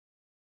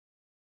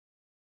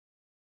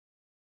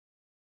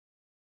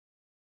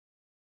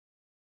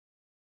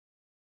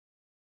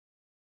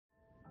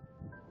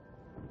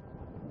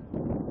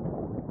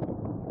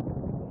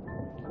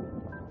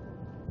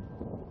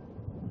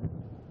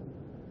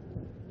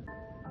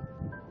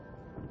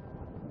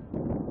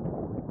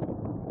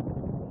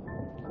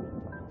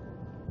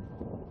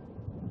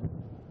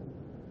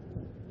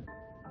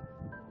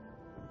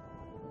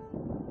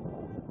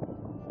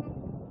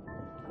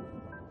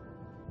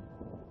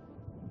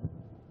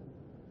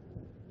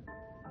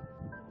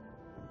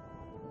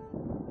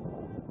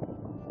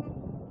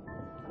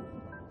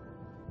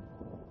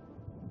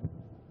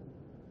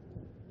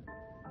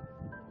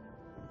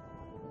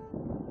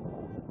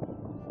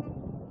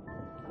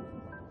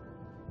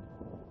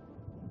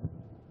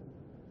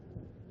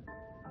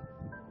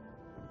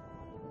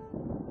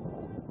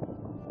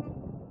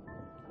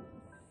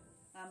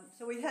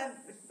So we have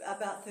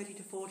about 30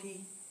 to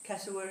 40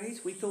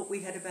 cassowaries. We thought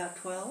we had about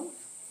 12.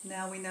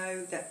 Now we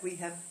know that we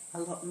have a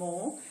lot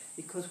more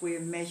because we're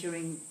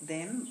measuring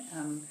them,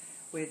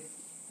 where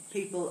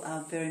people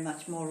are very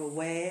much more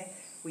aware.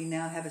 We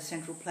now have a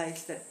central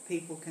place that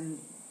people can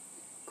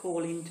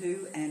call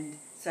into and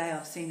say,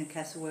 I've seen a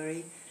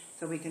cassowary,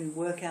 so we can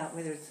work out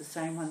whether it's the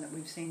same one that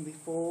we've seen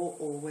before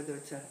or whether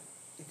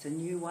it's a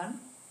new one.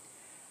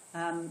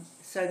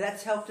 So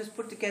that's helped us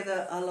put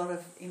together a lot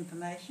of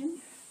information.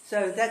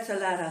 So that's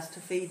allowed us to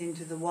feed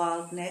into the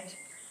WildNet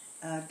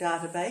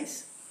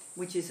database,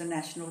 which is a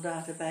national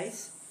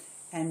database,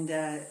 and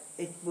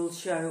it will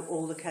show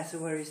all the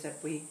cassowaries that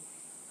we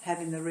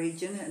have in the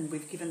region, and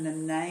we've given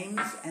them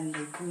names, and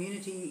the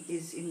community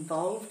is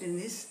involved in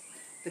this.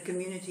 The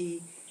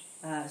community,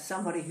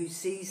 somebody who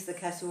sees the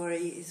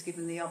cassowary is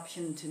given the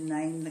option to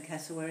name the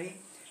cassowary,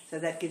 so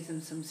that gives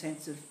them some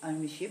sense of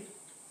ownership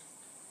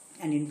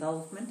and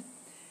involvement.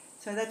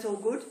 So that's all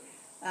good,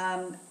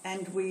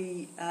 and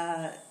we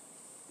are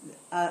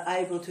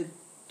able to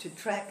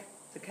track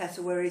the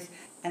cassowaries,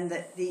 and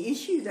the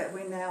issue that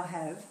we now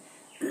have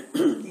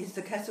is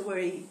the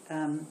cassowary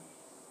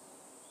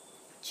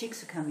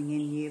chicks are coming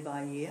in year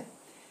by year,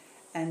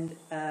 and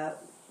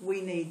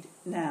we need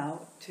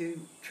now to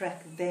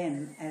track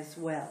them as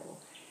well.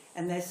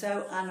 And they're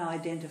so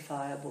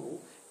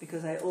unidentifiable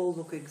because they all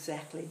look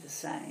exactly the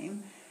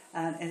same,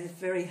 and it's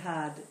very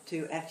hard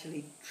to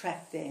actually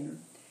track them.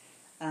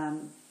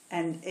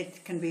 And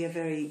it can be a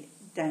very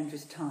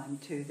dangerous time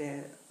too.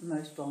 They're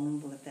most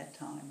vulnerable at that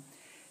time.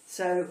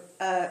 So,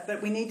 but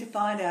we need to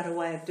find out a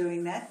way of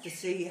doing that to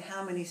see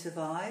how many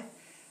survive,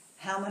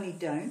 how many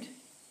don't,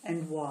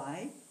 and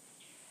why,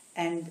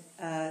 and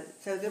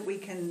so that we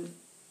can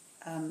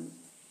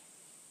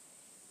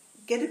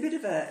get a bit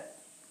of a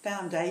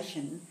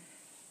foundation,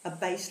 a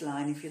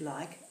baseline, if you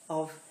like,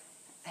 of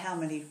how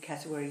many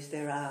cassowaries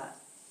there are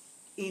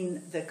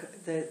in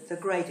the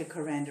greater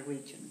Kuranda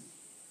region.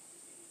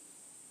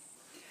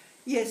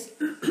 Yes,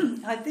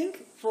 I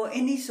think for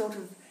any sort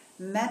of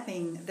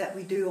mapping that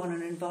we do on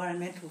an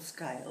environmental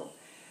scale,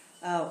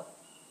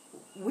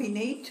 we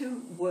need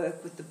to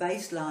work with the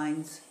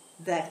baselines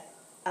that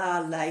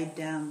are laid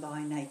down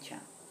by nature.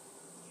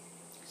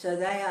 So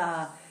they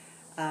are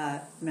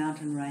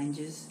mountain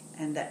ranges,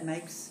 and that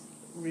makes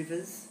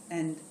rivers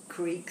and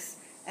creeks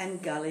and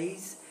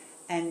gullies,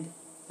 and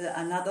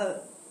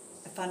another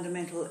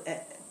fundamental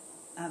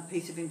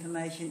piece of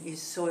information is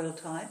soil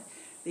type,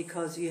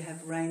 because you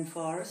have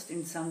rainforest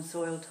in some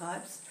soil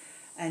types,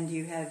 and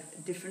you have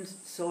different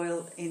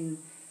soil in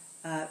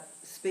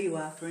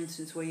Spiwa, for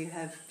instance, where you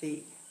have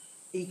the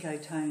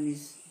ecotone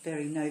is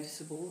very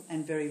noticeable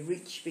and very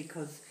rich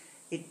because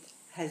it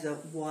has a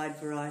wide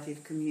variety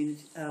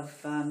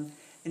of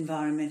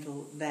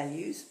environmental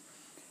values,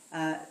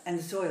 and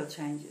the soil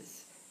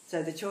changes.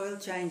 So the soil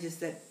changes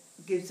that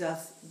gives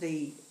us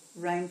the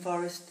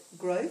rainforest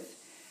growth,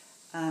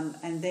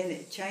 and then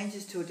it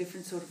changes to a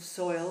different sort of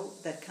soil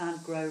that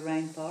can't grow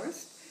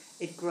rainforest.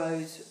 It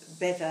grows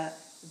better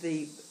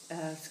the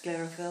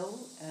sclerophyll,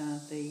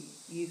 the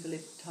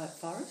eucalypt type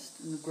forest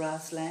and the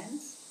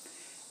grasslands,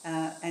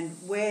 and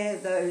where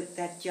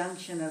that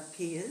junction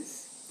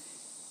appears,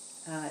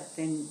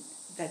 then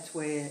that's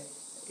where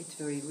it's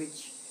very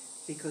rich,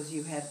 because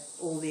you have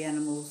all the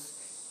animals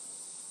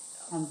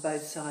on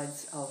both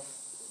sides of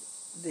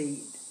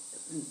the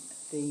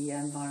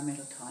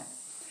environmental type.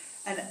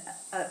 And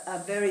a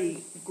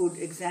very good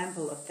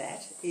example of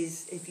that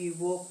is if you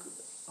walk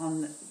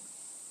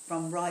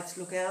from Wright's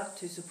Lookout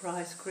to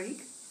Surprise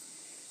Creek,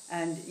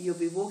 and you'll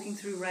be walking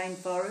through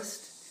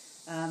rainforest,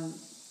 and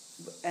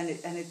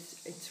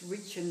it's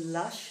rich and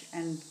lush,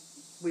 and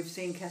we've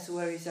seen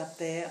cassowaries up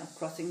there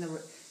crossing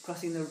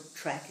the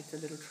track. It's a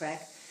little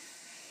track,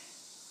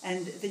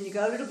 and then you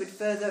go a little bit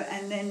further,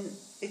 and then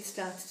it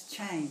starts to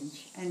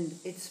change, and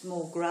it's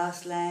more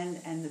grassland,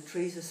 and the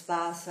trees are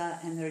sparser,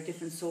 and they're a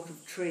different sort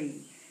of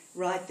tree,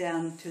 right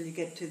down until you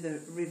get to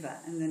the river,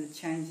 and then it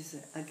changes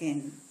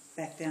again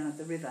back down at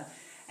the river.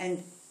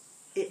 And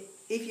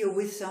if you're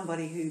with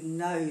somebody who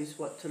knows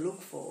what to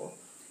look for,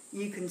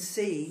 you can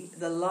see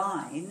the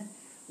line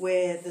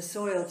where the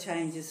soil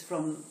changes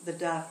from the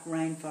dark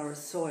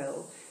rainforest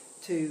soil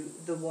to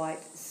the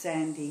white,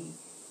 sandy,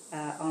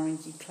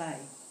 orangey clay.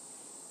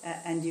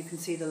 And you can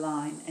see the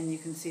line, and you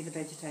can see the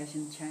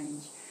vegetation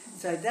change.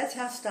 So that's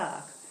how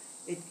stark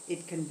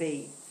it can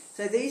be.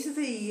 So these are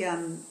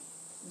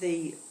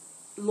the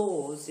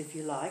laws, if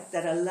you like,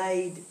 that are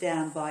laid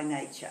down by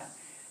nature.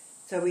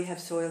 So we have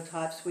soil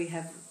types, we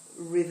have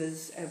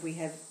rivers, we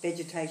have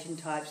vegetation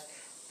types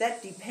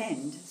that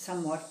depend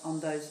somewhat on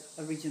those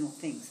original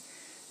things.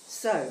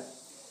 So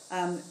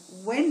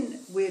when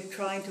we're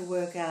trying to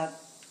work out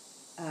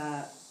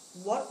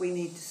what we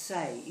need to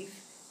save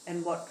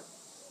and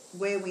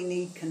where we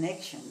need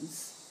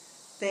connections,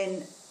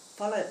 then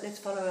let's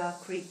follow our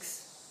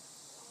creeks,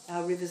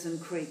 our rivers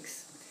and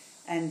creeks.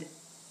 And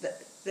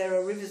there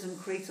are rivers and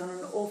creeks on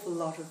an awful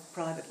lot of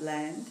private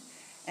land,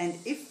 and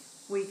if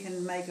we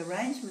can make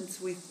arrangements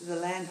with the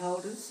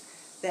landholders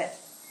that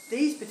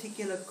these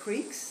particular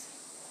creeks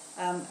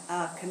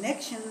are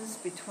connections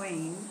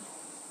between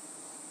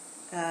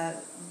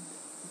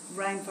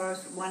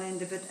rainforest, one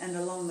end of it, and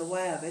along the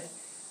way of it,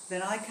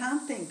 then I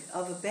can't think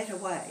of a better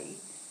way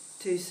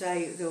to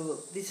say, well,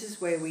 this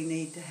is where we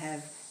need to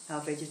have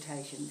our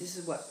vegetation, this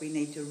is what we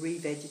need to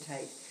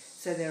revegetate.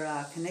 So there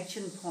are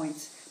connection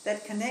points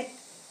that connect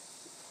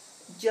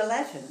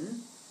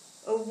gelatin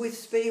with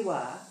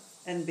Spiwa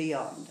and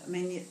beyond. I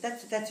mean,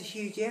 that's a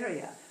huge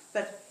area.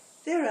 But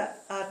there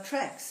are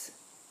tracks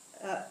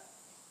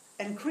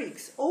and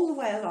creeks all the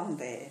way along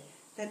there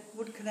that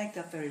would connect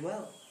up very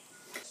well.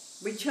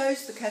 We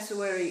chose the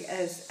cassowary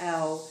as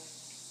our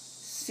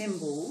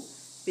symbol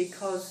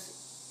because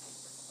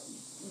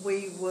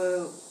we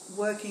were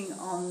working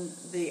on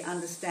the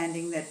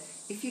understanding that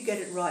if you get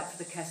it right for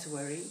the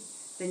cassowary,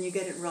 then you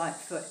get it right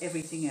for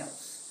everything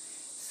else.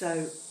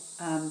 So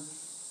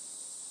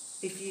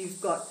if you've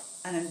got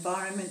an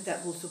environment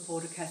that will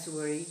support a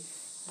cassowary,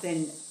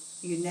 then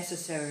you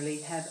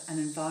necessarily have an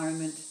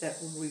environment that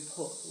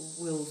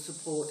will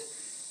support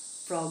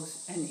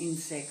frogs and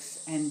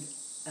insects and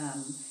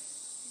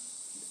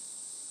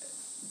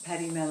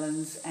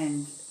pademelons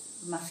and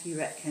musky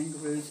rat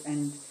kangaroos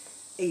and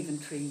even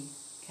tree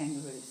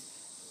kangaroos.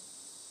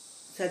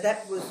 So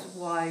that was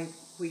why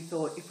we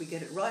thought if we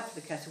get it right for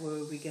the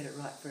cassowary, we get it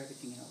right for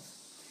everything else.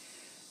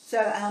 So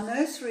our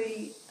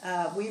nursery,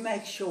 we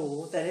make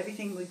sure that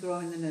everything we grow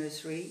in the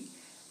nursery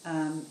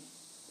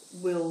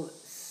will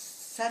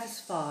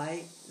satisfy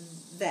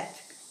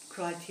that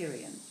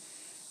criterion,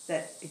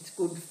 that it's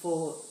good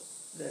for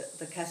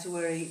the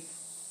cassowary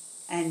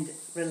and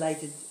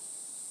related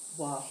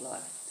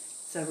wildlife.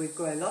 So we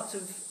grow lots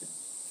of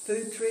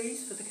food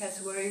trees for the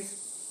cassowaries.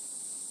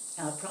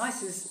 Our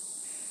prices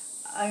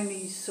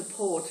only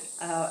support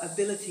our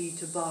ability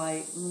to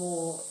buy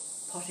more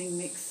potting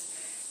mix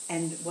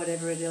and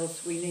whatever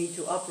else we need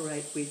to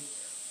operate with.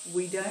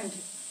 We don't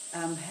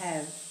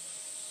have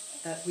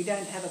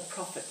a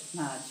profit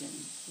margin.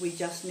 We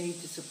just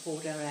need to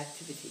support our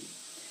activity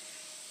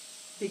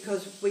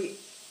because we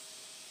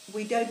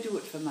don't do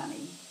it for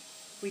money.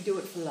 We do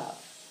it for love.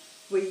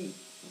 We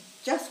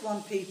just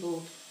want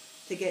people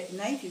to get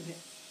native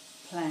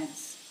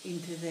plants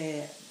into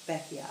their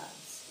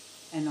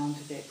backyards and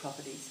onto their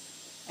properties.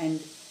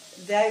 And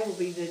they will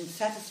be then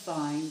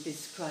satisfying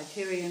this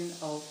criterion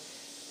of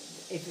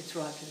if it's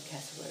right for the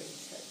cassowary.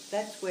 So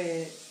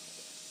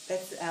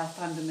that's our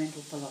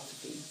fundamental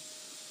philosophy.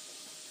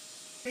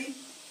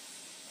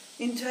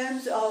 In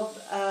terms of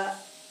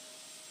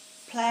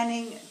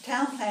planning,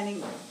 town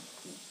planning,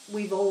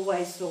 we've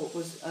always thought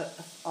was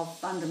of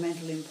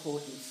fundamental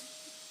importance.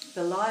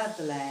 The lie of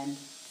the land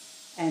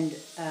and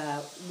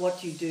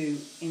what you do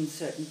in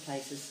certain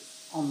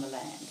places on the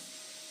land.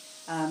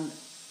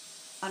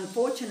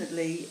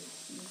 Unfortunately,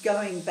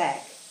 going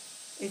back,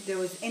 if there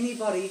was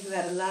anybody who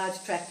had a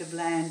large tract of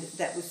land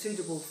that was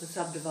suitable for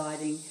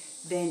subdividing,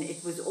 then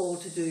it was all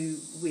to do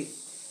with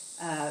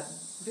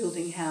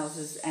building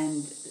houses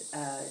and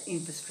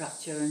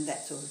infrastructure and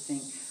that sort of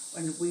thing.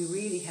 And we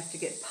really have to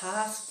get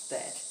past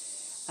that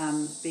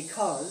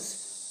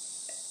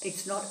because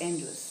it's not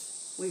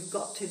endless. We've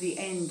got to the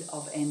end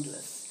of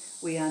endless.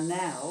 We are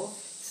now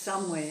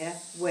somewhere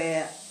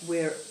where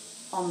we're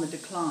on the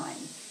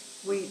decline.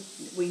 We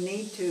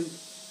need to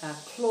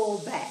claw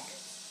back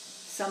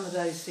some of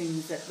those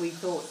things that we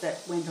thought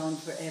that went on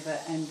forever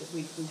and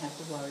we didn't have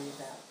to worry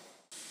about.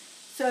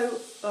 So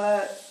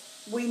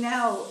we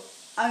now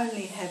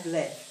only have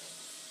left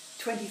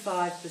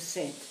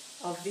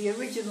 25% of the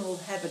original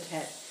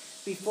habitat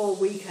before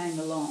we came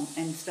along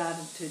and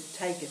started to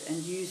take it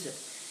and use it.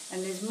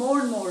 And there's more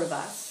and more of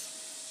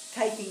us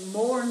taking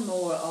more and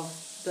more of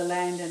the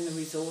land and the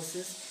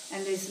resources,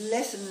 and there's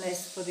less and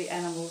less for the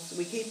animals.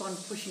 We keep on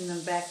pushing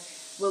them back.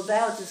 Well,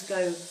 they'll just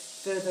go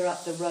further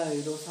up the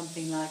road or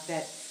something like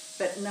that.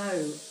 But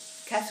no,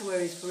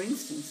 cassowaries, for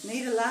instance,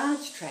 need a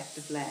large tract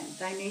of land.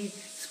 They need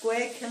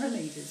square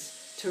kilometres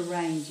to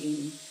range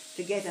in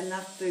to get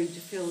enough food to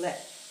fill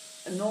that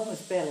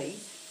enormous belly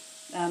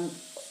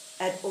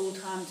at all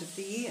times of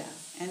the year,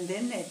 and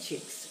then their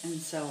chicks and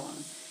so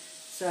on.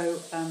 So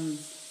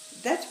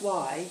that's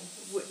why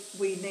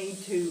we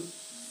need to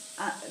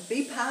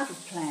be part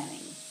of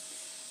planning,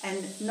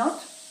 and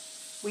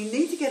we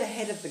need to get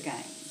ahead of the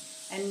game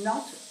and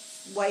not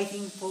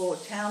waiting for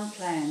town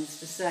plans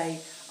to say,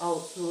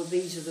 oh, well,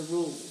 these are the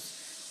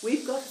rules.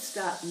 We've got to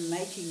start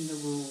making the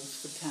rules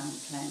for town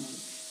planning,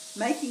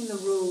 making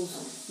the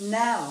rules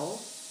now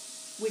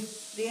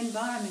with the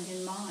environment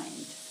in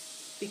mind,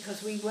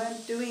 because we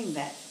weren't doing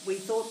that. We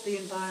thought the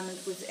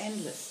environment was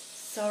endless.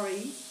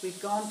 Sorry, we've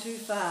gone too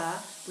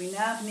far. We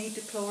now need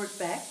to claw it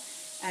back.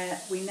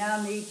 We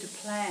now need to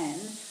plan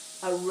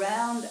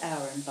around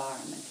our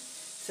environment.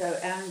 So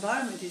our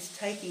environment is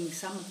taking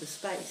some of the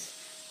space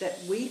that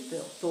we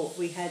thought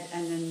we had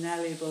an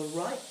inalienable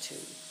right to.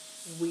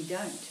 We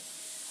don't.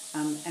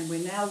 And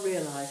we're now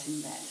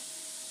realising that.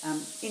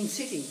 In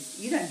cities,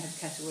 you don't have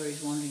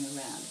cassowaries wandering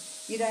around.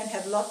 You don't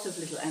have lots of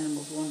little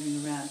animals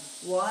wandering around.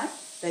 Why?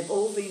 They've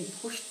all been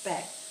pushed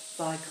back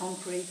by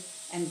concrete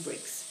and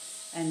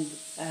bricks. and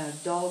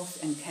dogs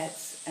and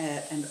cats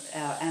and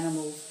our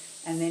animals.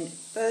 And then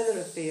further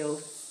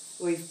afield,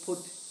 we've put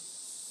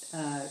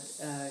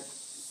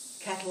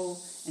cattle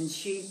and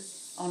sheep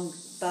on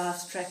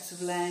vast tracts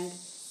of land.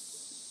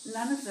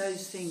 None of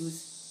those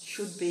things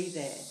should be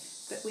there,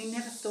 but we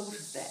never thought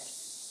of that.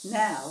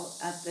 Now,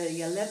 at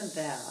the 11th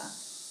hour,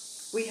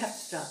 we have to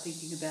start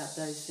thinking about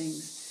those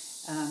things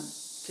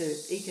to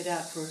eke it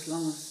out for as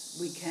long as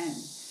we can.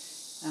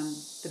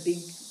 The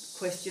big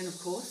question, of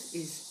course,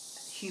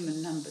 is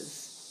human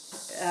numbers.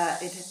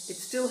 It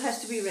still has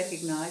to be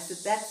recognised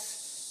that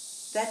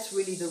that's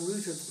really the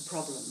root of the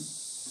problem.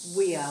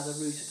 We are the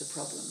root of the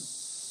problem.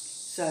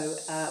 So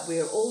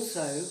we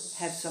also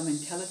have some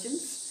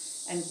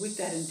intelligence, and with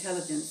that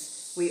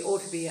intelligence, we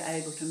ought to be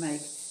able to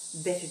make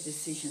better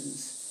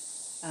decisions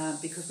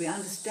because we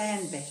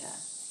understand better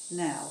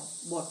now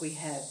what we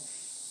have.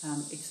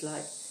 It's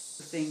like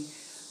the thing,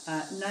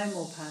 no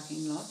more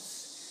parking lots.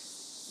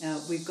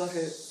 We've got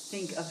to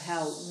think of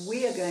how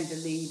we are going to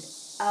lead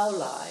our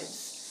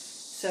lives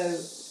so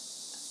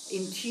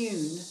in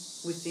tune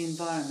with the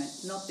environment,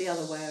 not the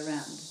other way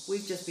around.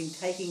 We've just been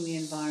taking the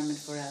environment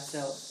for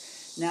ourselves.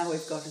 Now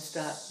we've got to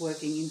start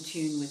working in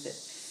tune with it.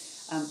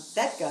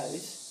 That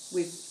goes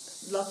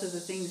with lots of the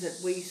things that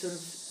we sort of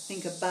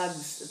think are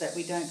bugs that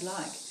we don't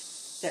like,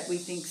 that we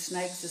think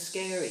snakes are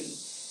scary,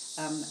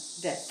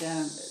 that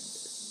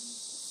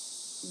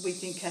we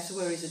think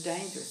cassowaries are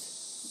dangerous.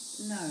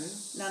 No,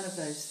 none of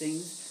those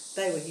things.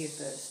 They were here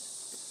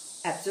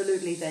first.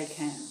 Absolutely they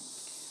can.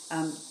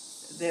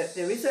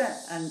 There is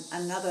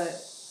another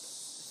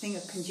thing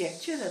of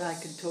conjecture that I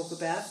could talk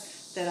about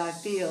that I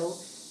feel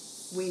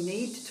we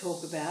need to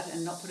talk about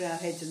and not put our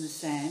heads in the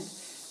sand.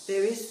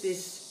 There is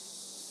this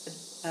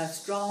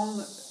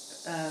strong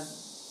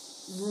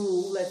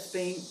rule that's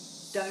been,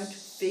 don't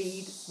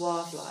feed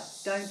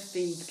wildlife, don't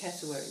feed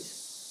cassowaries.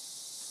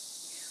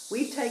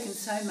 We've taken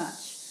so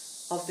much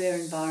of their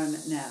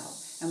environment now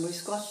and we've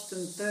squashed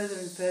them further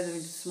and further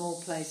into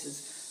small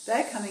places.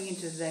 They're coming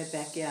into their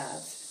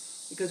backyards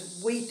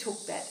because we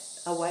took that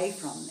away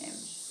from them.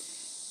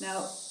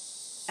 Now,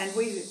 and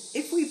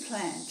if we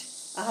plant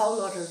a whole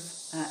lot of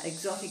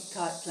exotic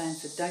type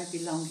plants that don't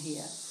belong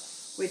here,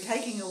 we're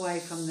taking away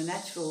from the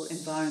natural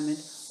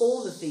environment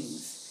all the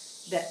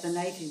things that the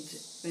native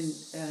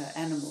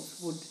animals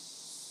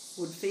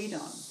would feed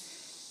on.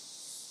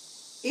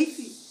 If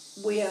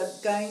we are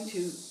going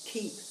to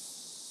keep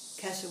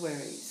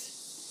cassowaries,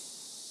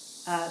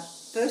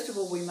 first of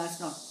all, we must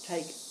not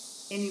take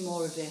any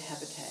more of their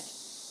habitat.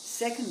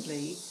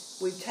 Secondly,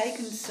 we've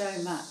taken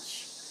so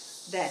much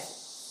that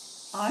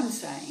I'm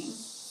saying,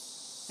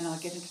 and I'll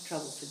get into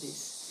trouble for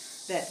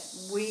this, that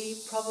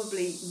we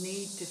probably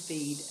need to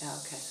feed our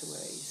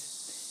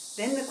cassowaries.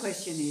 Then the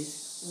question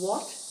is,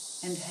 what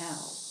and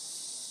how?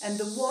 And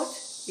the what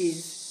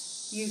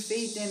is you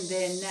feed them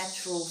their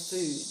natural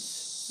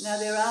foods. Now,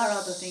 there are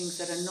other things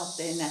that are not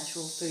their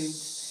natural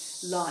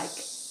foods,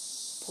 like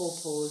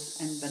pawpaws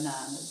and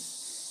bananas.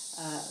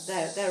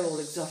 They're all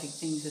exotic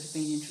things that have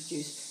been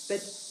introduced.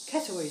 But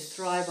cassowaries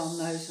thrive on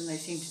those and they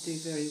seem to do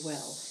very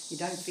well. You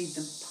don't feed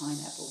them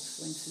pineapples,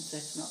 for instance.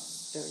 That's not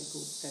very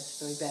good.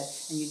 That's very bad.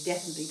 And you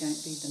definitely don't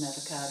feed them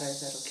avocados.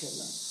 That'll kill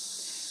them.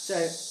 So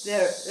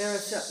there are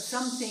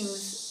some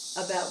things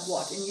about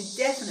what. And you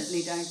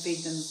definitely don't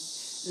feed them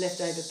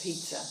leftover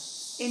pizza.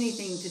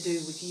 Anything to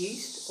do with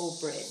yeast or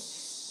bread.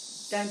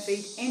 Don't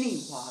feed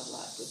any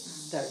wildlife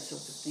with those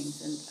sorts of things.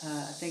 And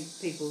I think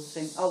people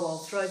think, oh, I'll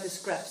throw the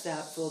scraps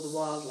out for the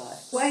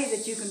wildlife. The way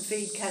that you can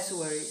feed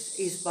cassowaries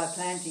is by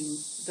planting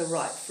the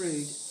right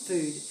food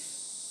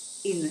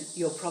in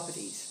your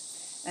properties.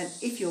 And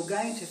if you're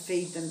going to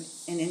feed them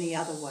in any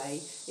other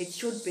way, it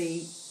should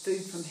be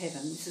food from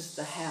heaven. This is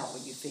the how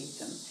you feed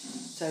them.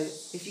 So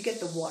if you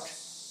get the what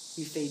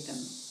you feed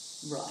them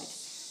right,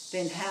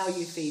 then how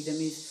you feed them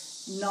is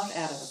not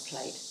out of a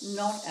plate,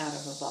 not out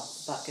of a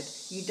bucket.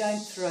 You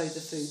don't throw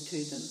the food to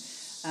them.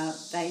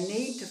 They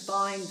need to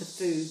find the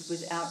food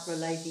without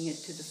relating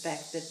it to the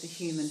fact that the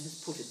human has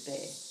put it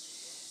there.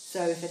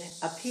 So if it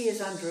appears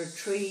under a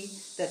tree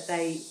that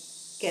they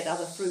get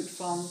other fruit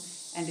from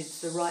and it's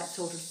the right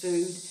sort of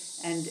food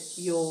and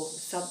you're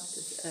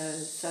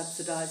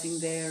subsidising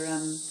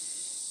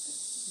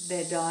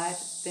their diet,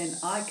 then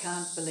I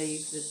can't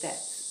believe that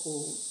that's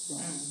all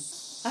wrong.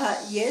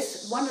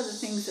 Yes, one of the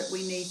things that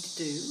we need to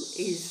do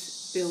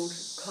is build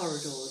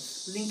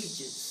corridors,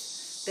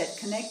 linkages that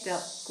connect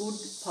up good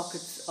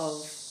pockets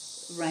of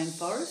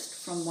rainforest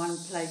from one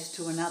place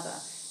to another.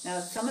 Now,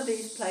 some of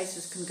these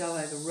places can go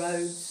over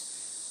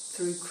roads,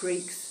 through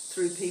creeks,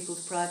 through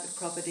people's private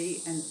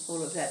property and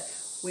all of that.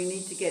 We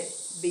need to get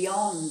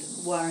beyond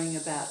worrying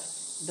about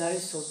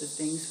those sorts of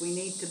things. We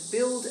need to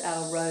build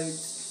our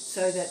roads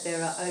so that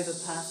there are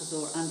overpasses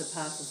or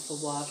underpasses for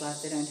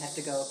wildlife. They don't have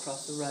to go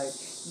across the road.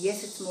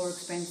 Yes, it's more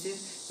expensive,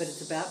 but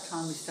it's about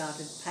time we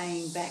started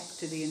paying back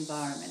to the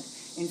environment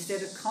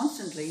instead of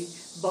constantly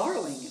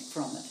borrowing it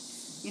from it.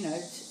 You know,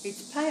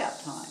 it's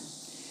pay-up time.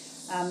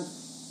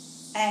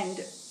 And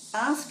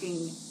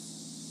asking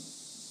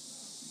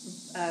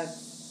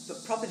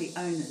property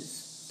owners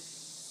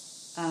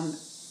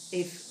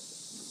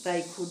if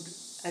they could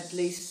at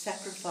least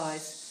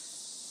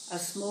sacrifice a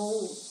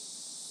small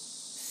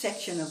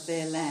section of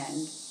their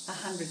land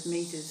 100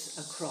 metres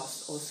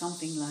across or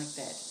something like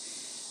that.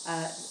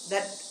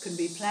 That can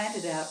be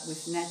planted out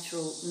with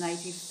natural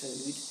native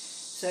food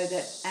so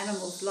that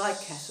animals like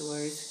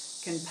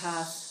cassowaries can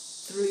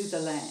pass through the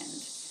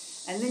land.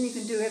 And then you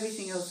can do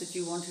everything else that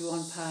you want to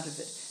on part of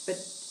it, but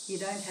you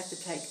don't have to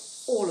take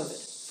all of it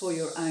for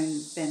your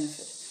own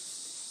benefit.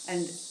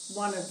 And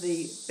one of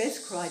the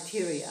best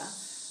criteria,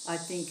 I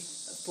think,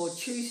 for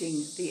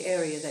choosing the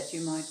area that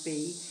you might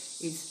be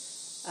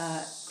is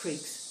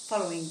creeks,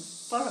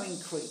 following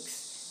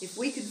creeks. If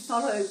we can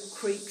follow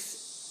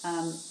creeks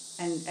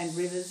and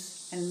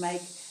rivers and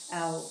make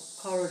our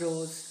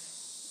corridors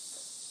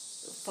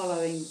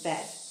following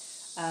that,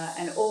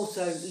 and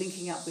also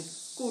linking up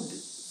with good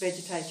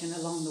vegetation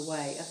along the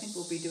way, I think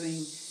we'll be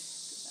doing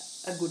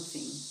a good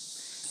thing.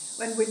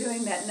 When we're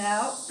doing that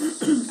now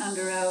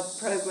under our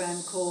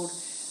program called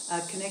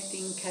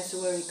Connecting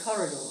Cassowary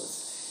Corridors,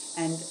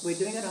 and we're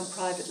doing it on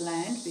private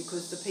land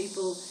because the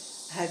people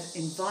have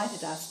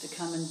invited us to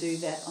come and do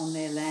that on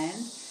their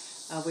land.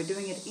 We're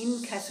doing it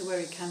in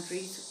cassowary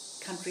country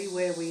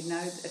where we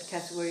know that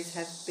cassowaries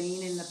have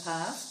been in the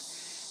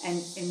past,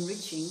 and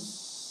enriching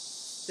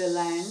the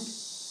land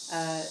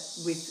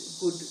with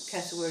good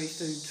cassowary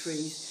food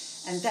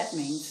trees, and that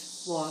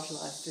means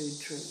wildlife food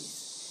trees.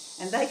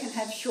 And they can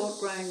have short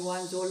growing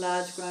ones or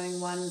large growing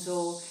ones,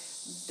 or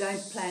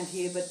don't plant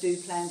here but do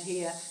plant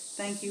here.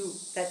 Thank you,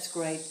 that's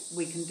great,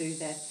 we can do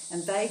that.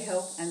 And they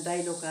help and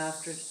they look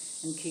after it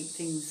and keep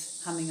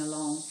things humming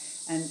along.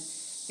 And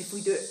if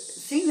we do it,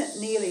 seeing that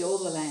nearly all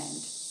the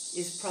land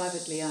is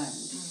privately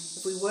owned,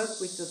 if we work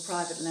with the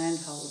private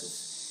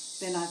landholders,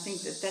 then I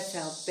think that that's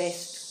our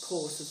best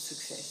course of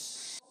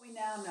success. We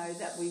now know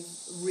that we've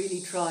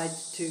really tried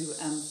to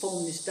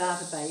form this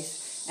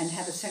database and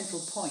have a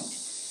central point,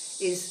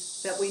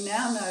 is that we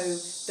now know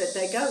that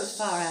they go as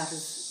far out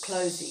as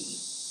Closey,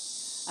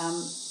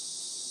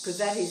 because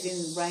that is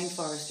in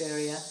rainforest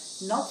area,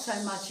 not so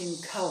much in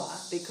Koa,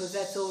 because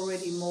that's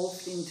already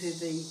morphed into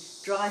the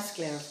dry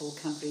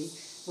sclerophyll country,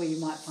 where you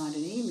might find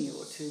an emu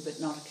or two, but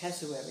not a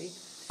cassowary.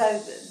 So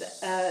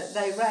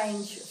they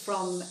range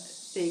from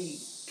the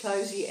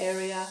Closey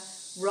area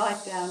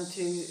right down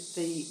to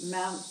the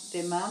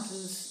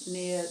mountains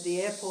near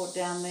the airport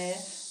down there,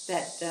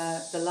 that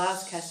the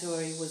last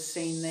cassowary was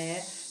seen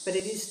there, but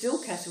it is still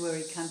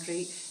cassowary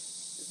country.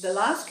 The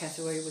last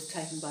cassowary was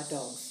taken by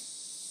dogs.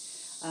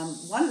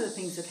 One of the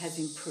things that has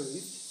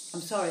improved,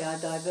 I'm sorry I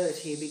divert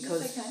here,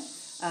 because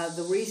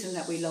the reason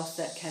that we lost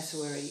that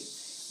cassowary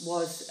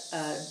was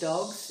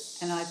dogs,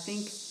 and I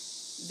think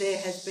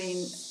there has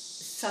been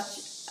such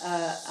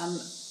an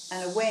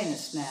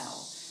awareness now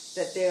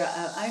that there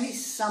are only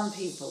some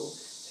people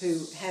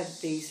who have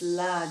these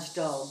large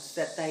dogs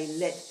that they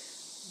let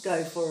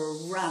go for a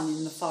run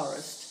in the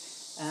forest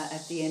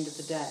at the end of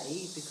the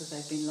day because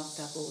they've been locked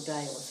up all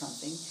day or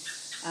something.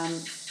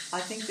 I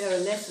think there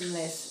are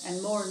less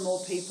and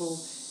more people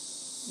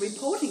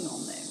reporting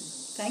on them.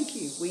 Thank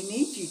you. We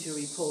need you to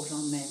report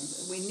on them.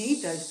 We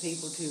need those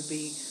people to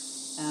be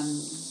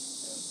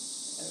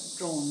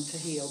drawn to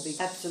heel.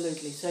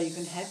 Absolutely. So you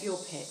can have your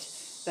pet,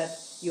 but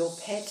your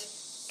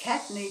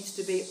cat needs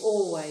to be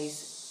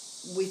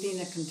always within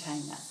a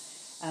container.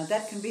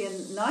 That can be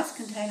a nice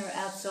container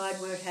outside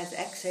where it has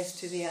access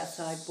to the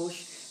outside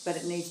bush, but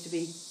it needs to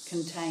be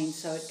contained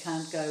so it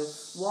can't go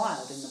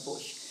wild in the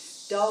bush.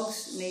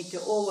 Dogs need to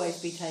always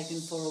be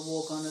taken for a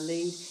walk on a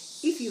lead.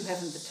 If you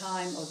haven't the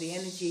time or the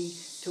energy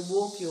to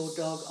walk your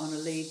dog on a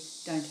lead,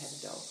 don't have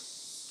a dog.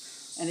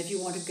 And if you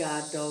want a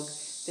guard dog,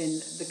 then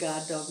the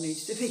guard dog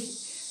needs to be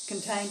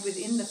contained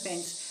within the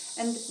fence.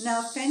 And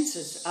now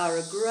fences are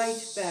a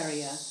great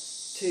barrier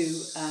to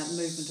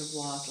movement of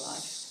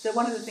wildlife. So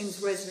one of the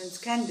things residents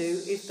can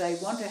do if they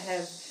want to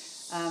have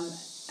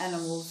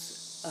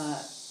animals,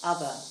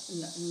 other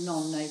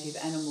non-native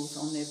animals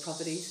on their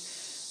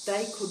properties,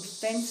 they could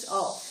fence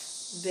off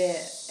their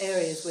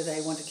areas where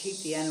they want to keep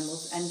the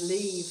animals and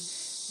leave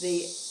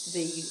the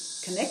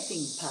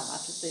connecting part,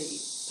 the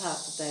part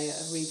that they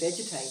are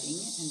revegetating,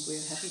 and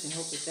we're happy to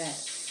help with that,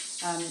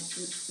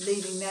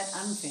 leaving that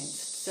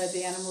unfenced so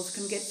the animals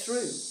can get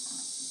through.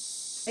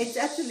 It's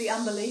absolutely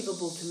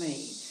unbelievable to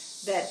me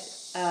that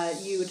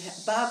you would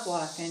have barbed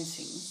wire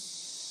fencing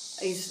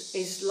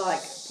is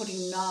like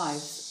putting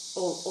knives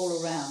all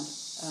around,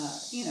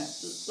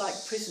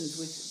 like prisons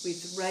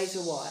with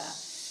razor wire.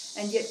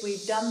 And yet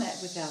we've done that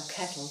with our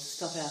cattle to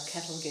stop our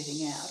cattle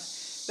getting out.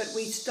 But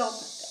we stop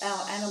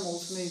our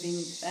animals moving,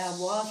 our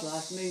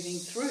wildlife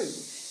moving through,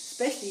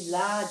 especially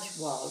large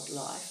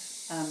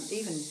wildlife,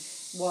 even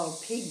wild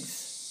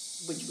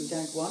pigs, which we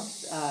don't want,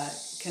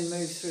 can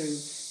move through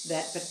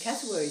that, but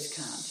cassowaries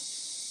can't.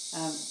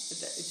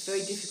 It's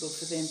very difficult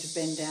for them to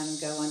bend down and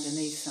go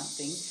underneath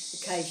something.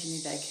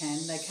 Occasionally they can.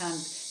 They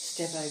can't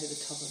step over the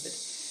top of it.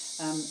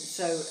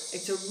 So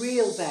it's a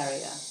real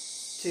barrier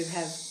to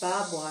have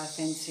barbed wire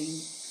fencing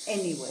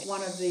anywhere.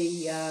 One of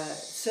the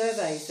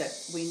surveys that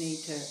we need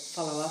to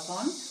follow up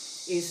on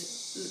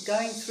is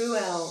going through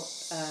our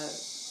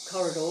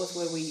corridors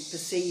where we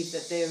perceive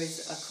that there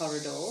is a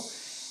corridor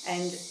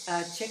and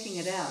checking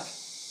it out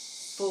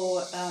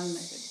for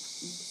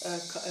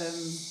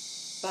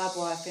barbed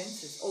wire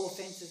fences or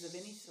fences of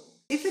any sort.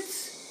 If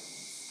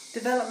it's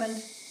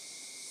development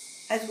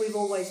as we've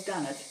always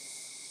done it,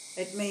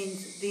 it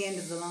means the end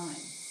of the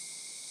line.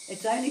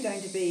 It's only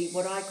going to be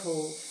what I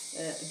call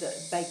the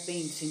baked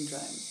bean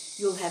syndrome.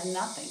 You'll have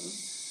nothing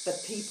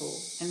but people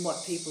and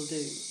what people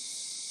do.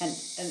 And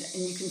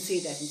you can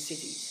see that in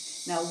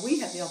cities. Now, we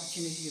have the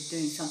opportunity of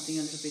doing something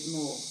a little bit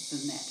more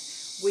than that.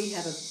 We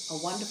have a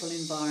wonderful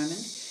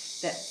environment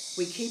that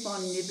we keep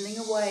on nibbling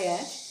away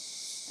at.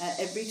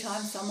 Every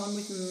time someone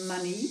with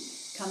money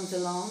comes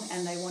along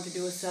and they want to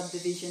do a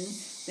subdivision,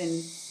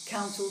 then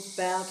councils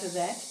bow to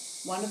that.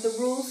 One of the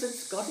rules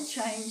that's got to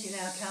change in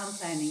our town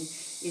planning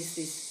is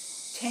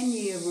this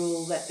 10-year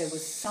rule, that there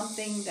was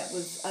something that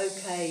was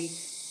okay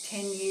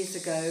 10 years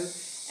ago,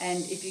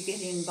 and if you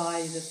get in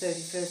by the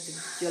 31st of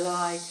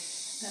July,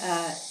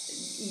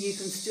 you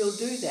can still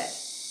do that.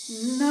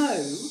 No,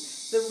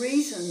 the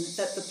reason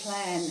that the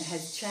plan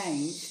has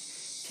changed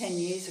 10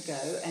 years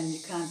ago and you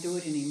can't do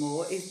it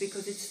anymore is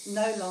because it's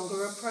no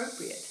longer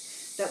appropriate,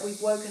 that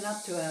we've woken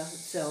up to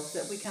ourselves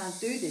that we can't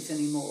do this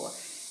anymore,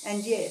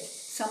 and yet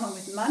someone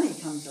with money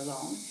comes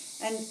along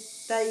and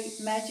they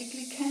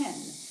magically can.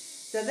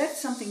 So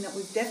that's something that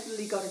we've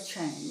definitely got to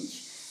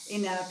change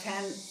in our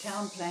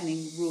town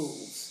planning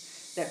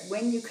rules, that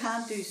when you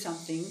can't do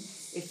something,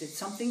 if it's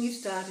something you've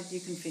started, you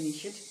can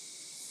finish it,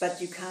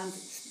 but you can't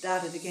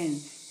start it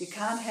again. You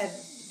can't have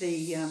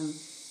the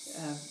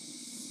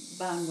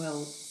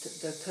Barnwell,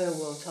 the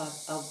Curwell type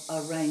of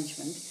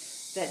arrangement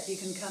that you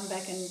can come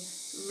back and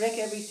wreck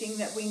everything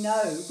that we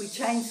know. We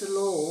changed the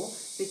law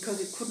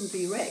because it couldn't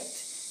be wrecked.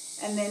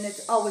 And then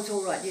it's all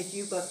right, yes,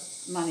 you've got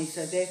money,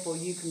 so therefore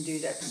you can do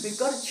that. We've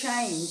got to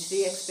change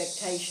the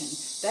expectation.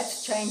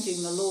 That's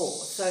changing the law,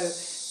 so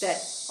that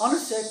on a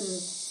certain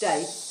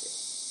date,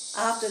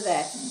 after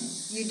that,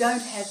 you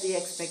don't have the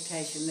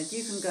expectation that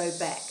you can go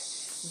back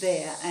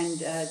there and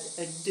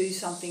do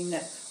something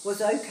that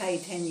was okay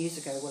 10 years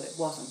ago. Well, it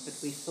wasn't, but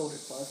we thought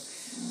it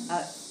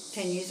was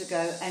 10 years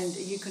ago, and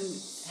you can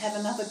have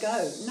another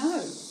go. No.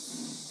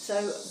 So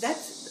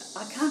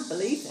I can't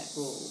believe that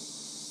rule.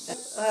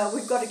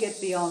 We've got to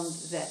get beyond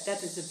that.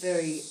 That is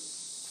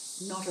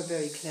not a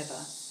very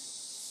clever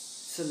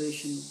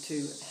solution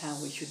to how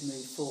we should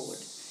move forward.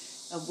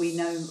 We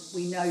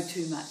know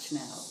too much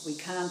now. We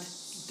can't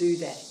do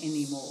that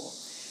anymore.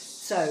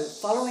 So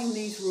following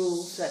these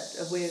rules that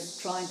we're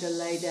trying to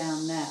lay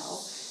down now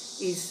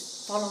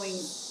is following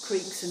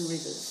creeks and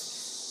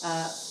rivers.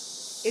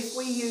 If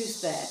we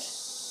use that,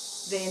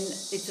 then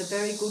it's a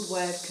very good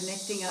way of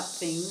connecting up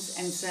things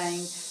and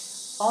saying,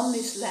 on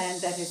this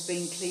land that has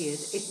been cleared,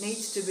 it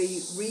needs to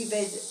be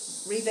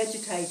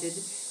revegetated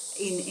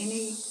in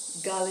any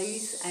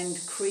gullies and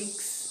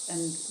creeks,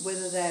 and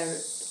whether they're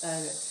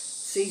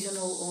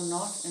seasonal or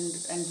not,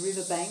 and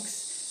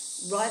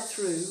riverbanks, right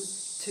through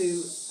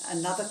to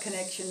another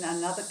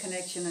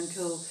connection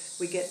until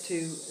we get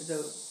to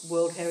the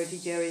World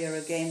Heritage Area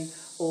again,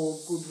 or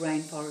good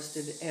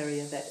rainforested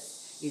area that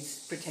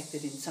is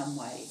protected in some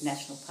way,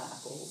 national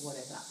park or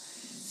whatever.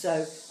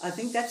 So I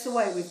think that's the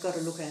way we've got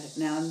to look at it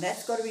now, and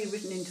that's got to be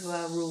written into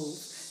our rules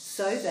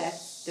so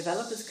that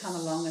developers come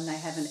along and they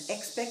have an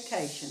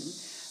expectation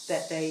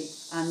that they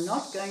are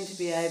not going to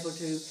be able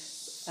to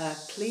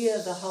clear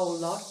the whole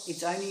lot.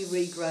 It's only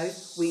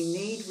regrowth. We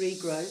need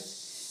regrowth.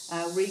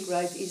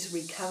 Regrowth is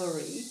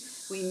recovery.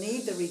 We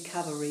need the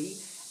recovery,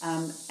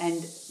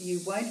 and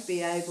you won't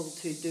be able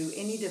to do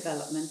any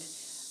development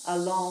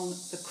along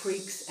the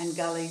creeks and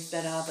gullies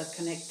that are the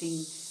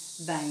connecting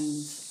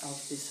veins of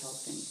this whole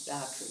thing,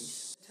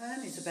 arteries. The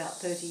term is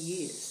about 30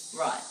 years.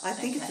 Right. I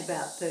think it's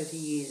about 30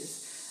 years.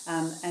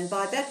 And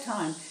by that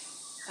time,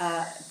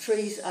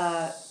 trees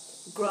are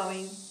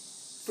growing,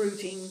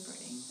 fruiting,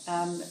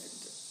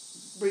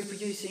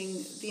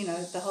 reproducing,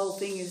 the whole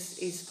thing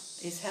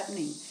is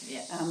happening.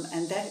 Yeah.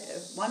 And that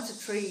once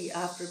a tree,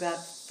 after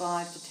about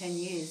 5 to 10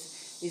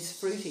 years, is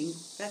fruiting,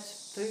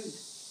 that's food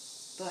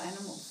for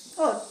animals.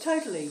 Oh,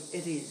 totally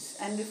it is.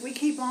 And if we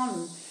keep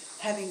on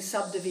having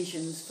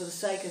subdivisions for the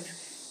sake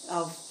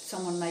of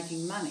someone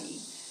making money,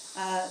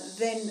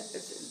 then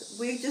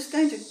we're just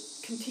going to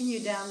continue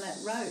down that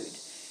road.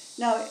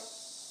 Now,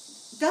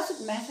 does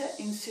it matter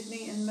in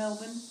Sydney and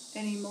Melbourne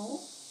anymore?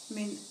 I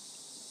mean,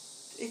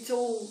 it's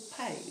all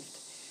paved.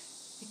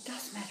 It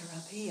does matter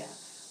up here.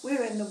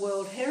 We're in the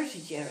World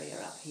Heritage Area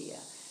up here.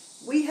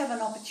 We have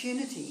an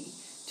opportunity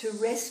to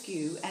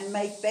rescue and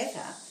make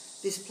better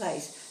this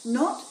place,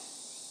 not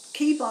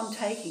keep on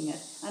taking it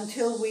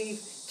until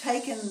we've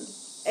taken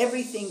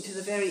everything to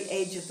the very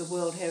edge of the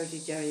World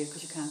Heritage Area,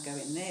 because you can't go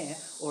in there,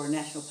 or a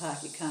national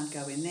park, you can't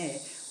go in there.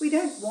 We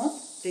don't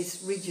want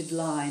this rigid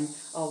line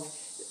of,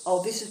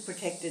 oh, this is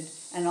protected,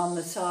 and on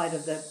the side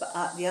of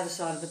the other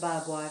side of the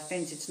barbed wire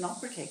fence it's not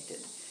protected.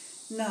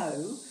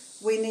 No,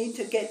 we need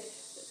to get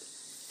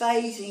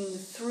phasing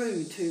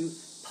through to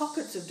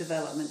pockets of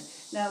development.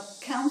 Now,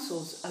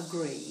 councils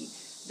agree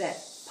that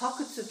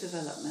pockets of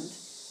development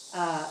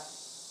are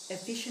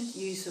efficient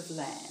use of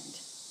land.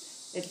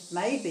 It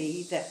may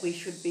be that we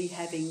should be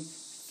having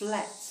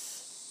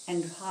flats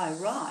and high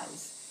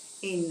rise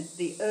in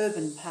the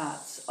urban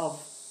parts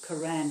of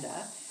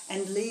Kuranda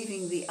and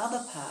leaving the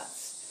other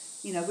parts.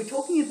 You know, we're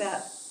talking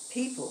about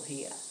people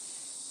here,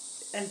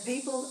 and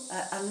people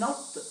are not,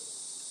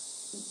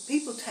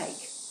 people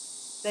take,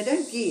 they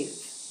don't give.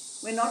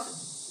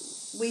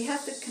 We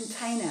have to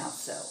contain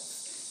ourselves.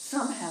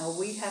 Somehow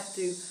we have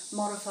to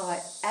modify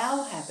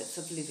our habits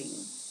of living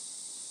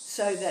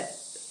so that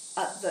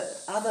the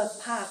other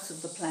parts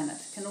of the planet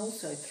can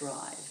also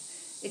thrive.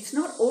 It's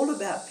not all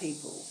about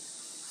people.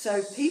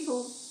 So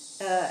people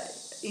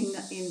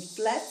in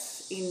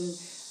flats, in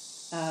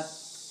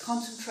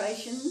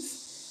concentrations,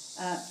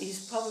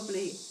 is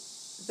probably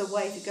the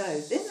way to go.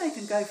 Then they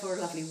can go for a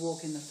lovely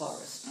walk in the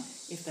forest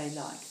if they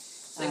like.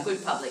 So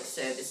good public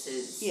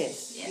services.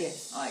 Yes, yeah,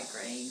 yes. I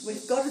agree.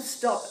 We've got to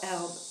stop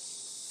our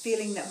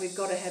feeling that we've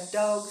got to have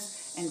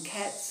dogs and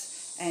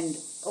cats and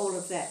all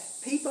of that.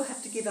 People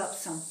have to give up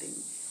something,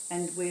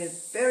 and we're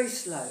very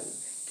slow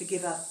to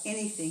give up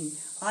anything.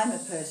 I'm a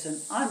person,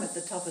 I'm at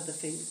the top of the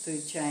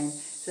food chain,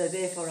 so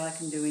therefore I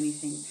can do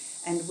anything.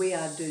 And we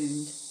are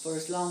doomed for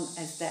as long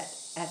as that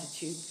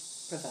attitude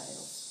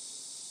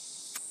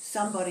prevails.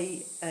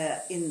 Somebody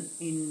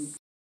in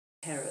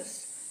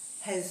Paris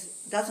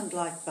doesn't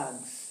like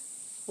bugs,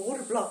 bought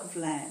a block of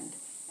land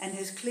and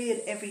has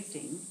cleared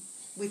everything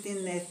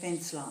within their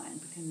fence line,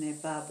 within their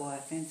barbed wire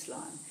fence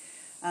line.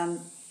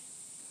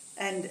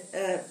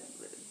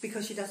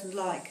 Because she doesn't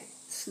like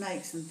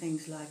snakes and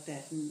things like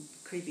that and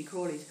creepy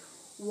crawlies.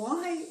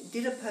 Why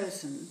did a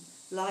person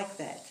like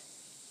that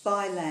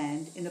buy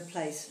land in a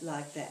place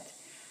like that?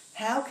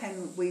 How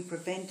can we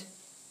prevent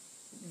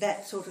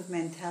that sort of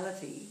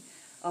mentality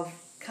of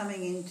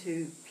coming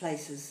into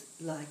places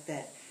like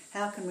that?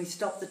 How can we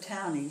stop the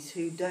townies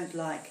who don't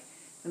like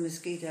the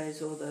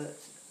mosquitoes or the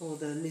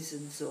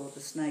lizards or the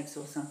snakes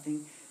or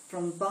something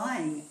from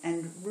buying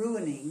and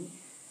ruining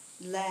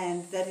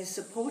land that is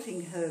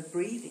supporting her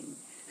breathing?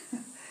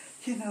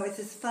 You know, it's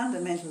as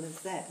fundamental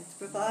as that. It's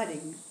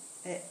providing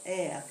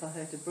air for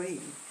her to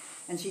breathe.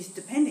 And she's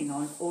depending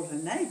on all her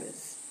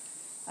neighbours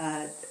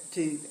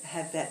to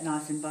have that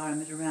nice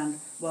environment around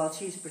while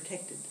she's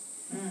protected.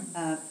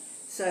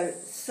 So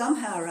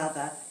somehow or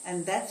other,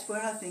 and that's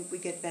where I think we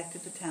get back to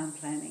the town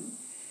planning,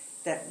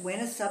 that when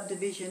a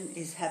subdivision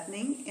is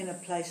happening in a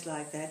place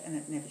like that, and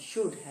it never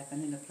should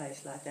happen in a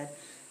place like that,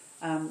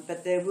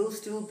 but there will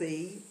still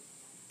be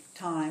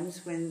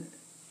times when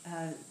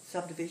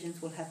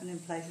subdivisions will happen in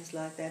places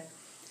like that.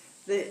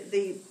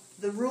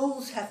 The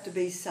rules have to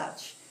be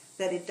such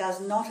that it does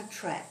not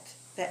attract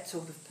that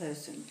sort of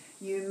person.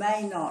 You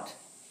may not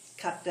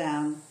cut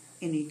down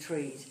any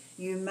trees.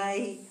 You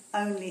may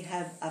only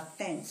have a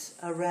fence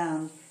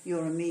around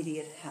your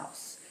immediate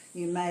house.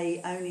 You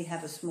may only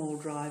have a small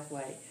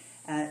driveway,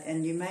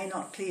 and you may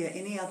not clear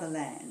any other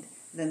land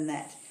than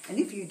that. And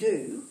if you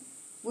do,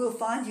 we'll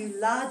find you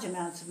large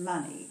amounts of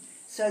money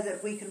so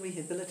that we can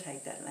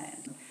rehabilitate that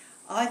land.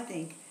 I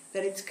think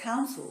that it's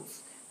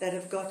councils that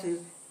have got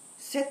to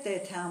set their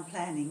town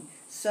planning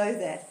so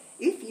that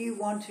if you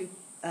want to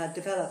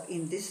develop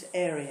in this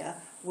area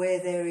where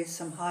there is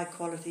some high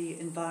quality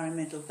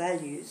environmental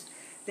values,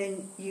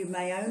 then you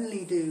may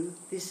only do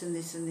this and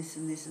this and this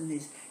and this and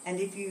this. And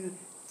if you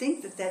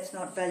think that that's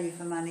not value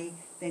for money,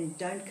 then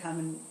don't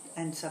come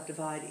and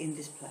subdivide in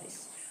this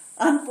place.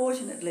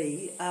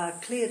 Unfortunately,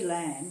 cleared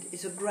land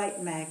is a great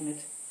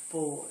magnet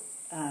for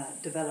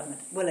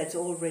development. Well, it's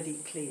already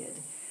cleared.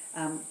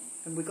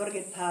 And we've got to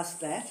get past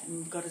that, and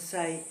we've got to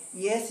say,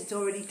 yes, it's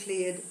already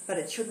cleared, but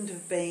it shouldn't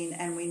have been,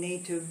 and we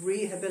need to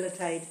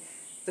rehabilitate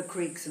the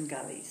creeks and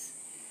gullies.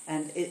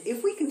 And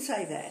if we can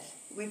say that,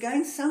 we're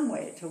going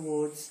somewhere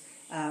towards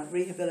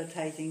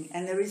rehabilitating,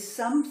 and there is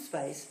some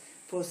space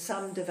for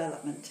some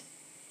development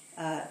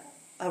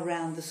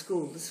around the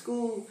school. The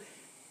school,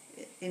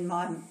 in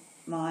my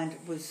mind,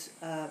 was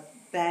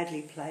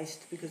badly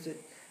placed because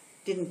it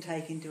didn't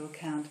take into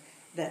account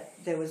that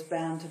there was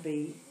bound to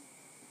be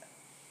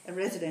a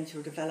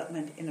residential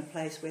development in a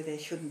place where there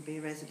shouldn't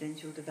be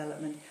residential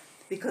development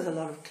because a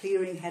lot of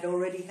clearing had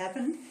already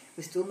happened.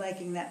 We're still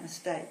making that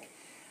mistake.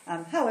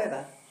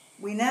 However,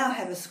 we now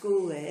have a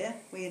school there.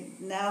 We're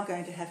now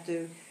going to have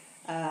to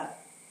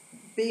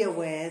be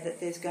aware that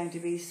there's going to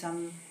be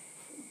some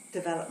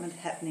development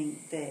happening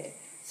there.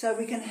 So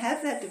we can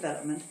have that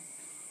development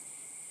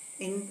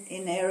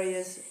in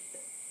areas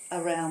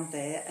around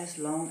there as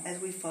long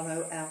as we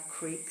follow our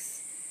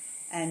creeks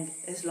and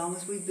as long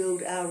as we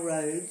build our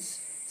roads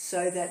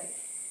so that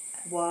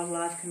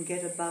wildlife can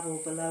get above or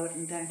below it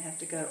and don't have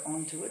to go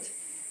onto it.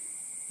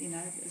 You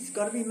know, there's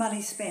got to be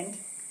money spent.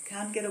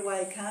 Can't get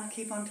away, can't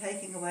keep on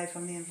taking away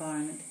from the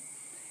environment.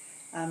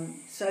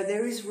 So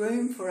there is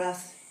room for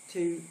us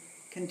to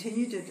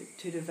continue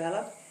to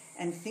develop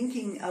and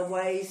thinking of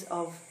ways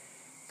of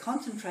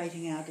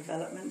concentrating our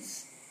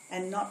developments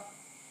and not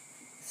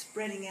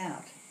spreading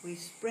out. We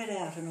spread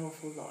out an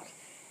awful lot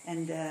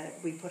and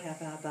we put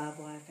up our barbed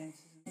wire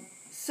fences.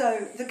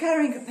 So the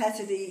carrying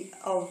capacity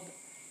of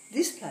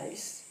this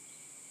place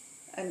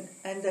and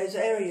those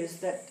areas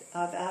that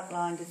I've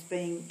outlined as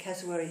being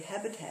cassowary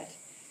habitat,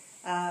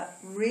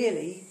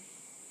 really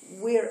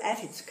we're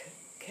at its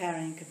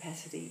carrying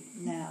capacity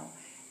now.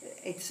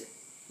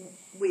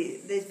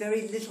 There's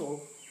very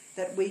little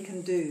that we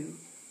can do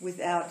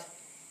without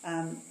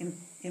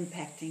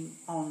impacting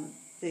on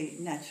the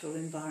natural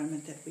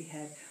environment that we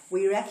have.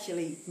 We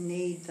actually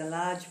need the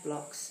large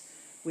blocks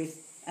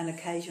with an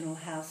occasional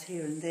house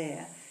here and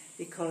there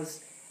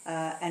because,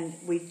 and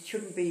we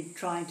shouldn't be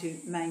trying to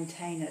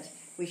maintain it.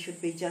 We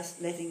should be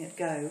just letting it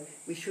go.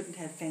 We shouldn't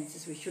have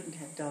fences. We shouldn't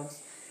have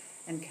dogs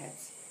and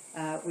cats.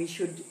 We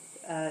should,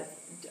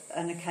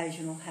 an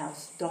occasional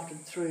house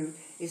dotted through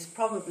is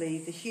probably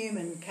the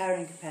human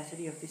carrying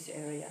capacity of this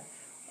area.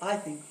 I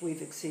think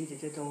we've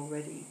exceeded it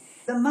already.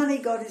 The money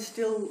god is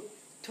still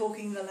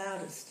talking the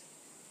loudest.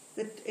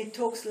 It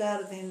talks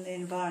louder than the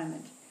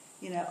environment.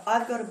 You know,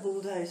 I've got a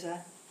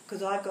bulldozer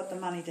because I've got the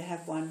money to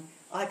have one.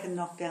 I can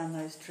knock down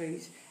those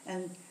trees.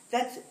 And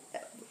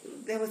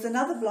there was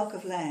another block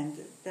of land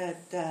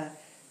that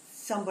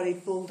somebody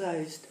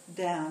bulldozed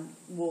down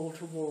wall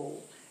to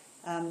wall.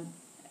 I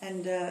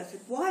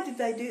said, why did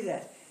they do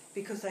that?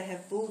 Because they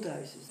have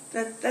bulldozers.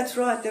 That's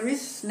right, there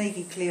is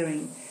sneaky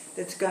clearing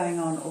that's going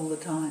on all the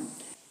time.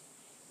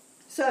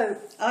 So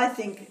I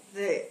think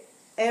the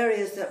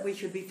areas that we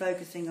should be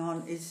focusing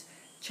on is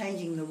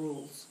changing the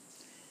rules.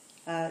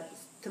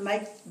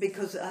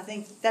 Because I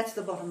think that's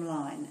the bottom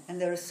line, and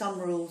there are some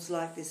rules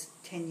like this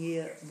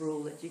 10-year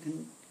rule that you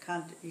can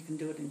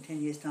do it in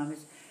 10 years' time.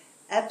 It's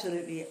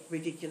absolutely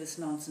ridiculous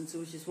nonsense,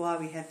 which is why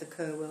we have the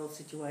Kerr world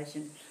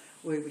situation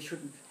where we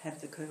shouldn't have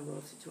the Kerr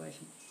world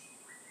situation.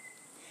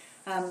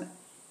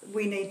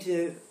 We need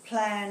to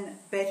plan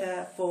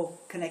better for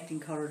connecting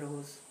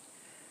corridors.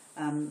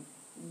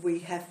 We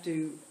have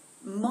to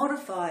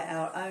modify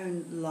our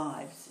own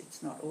lives.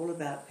 It's not all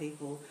about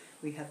people.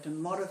 We have to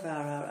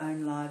modify our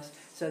own lives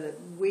so that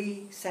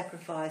we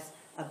sacrifice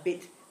a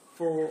bit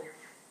for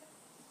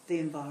the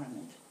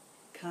environment.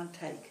 Can't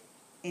take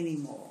any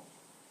more.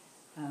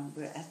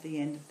 We're at the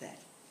end of that.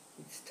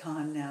 It's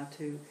time now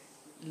to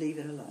leave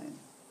it alone.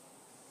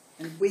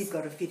 And we've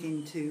got to fit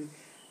into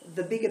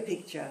the bigger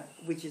picture,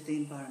 which is the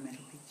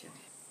environmental picture.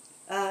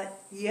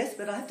 Yes,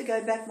 but I have to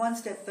go back one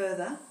step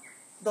further.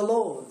 The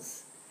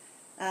laws.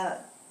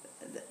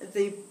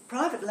 The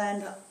private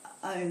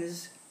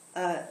landowners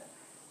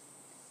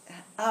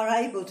are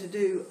able to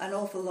do an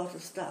awful lot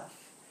of stuff.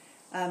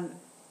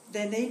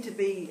 There need to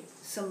be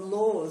some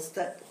laws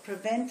that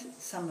prevent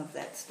some of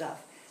that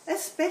stuff,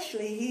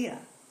 especially here.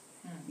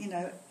 You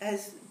know,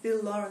 as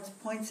Bill Lawrence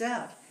points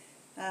out,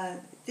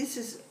 this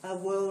is a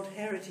World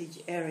Heritage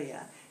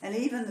area, and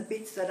even the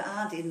bits that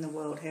aren't in the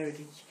World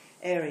Heritage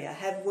area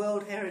have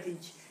World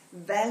Heritage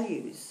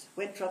values,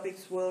 Wet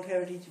Tropics World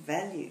Heritage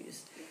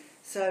values.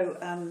 So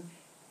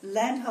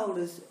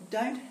landholders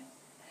don't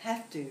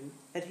have to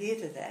adhere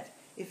to that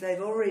if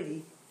they've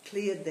already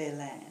cleared their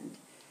land.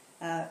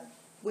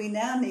 We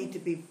now need to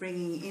be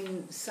bringing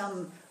in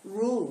some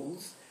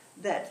rules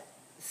that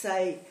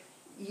say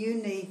you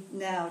need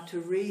now to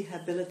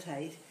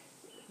rehabilitate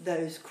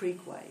those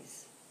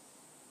creekways.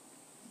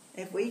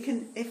 If we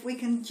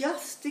can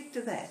just stick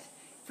to that,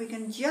 if we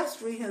can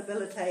just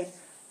rehabilitate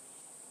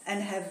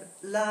and have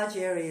large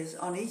areas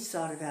on each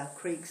side of our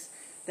creeks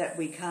that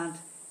we can't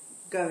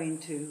go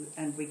into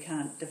and we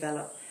can't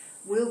develop,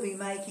 we'll be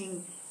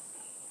making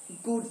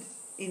good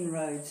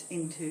inroads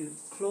into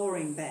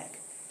clawing back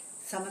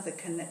some of the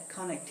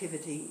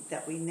connectivity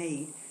that we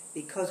need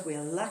because we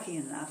are lucky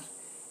enough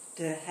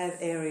to have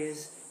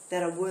areas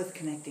that are worth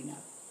connecting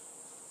up.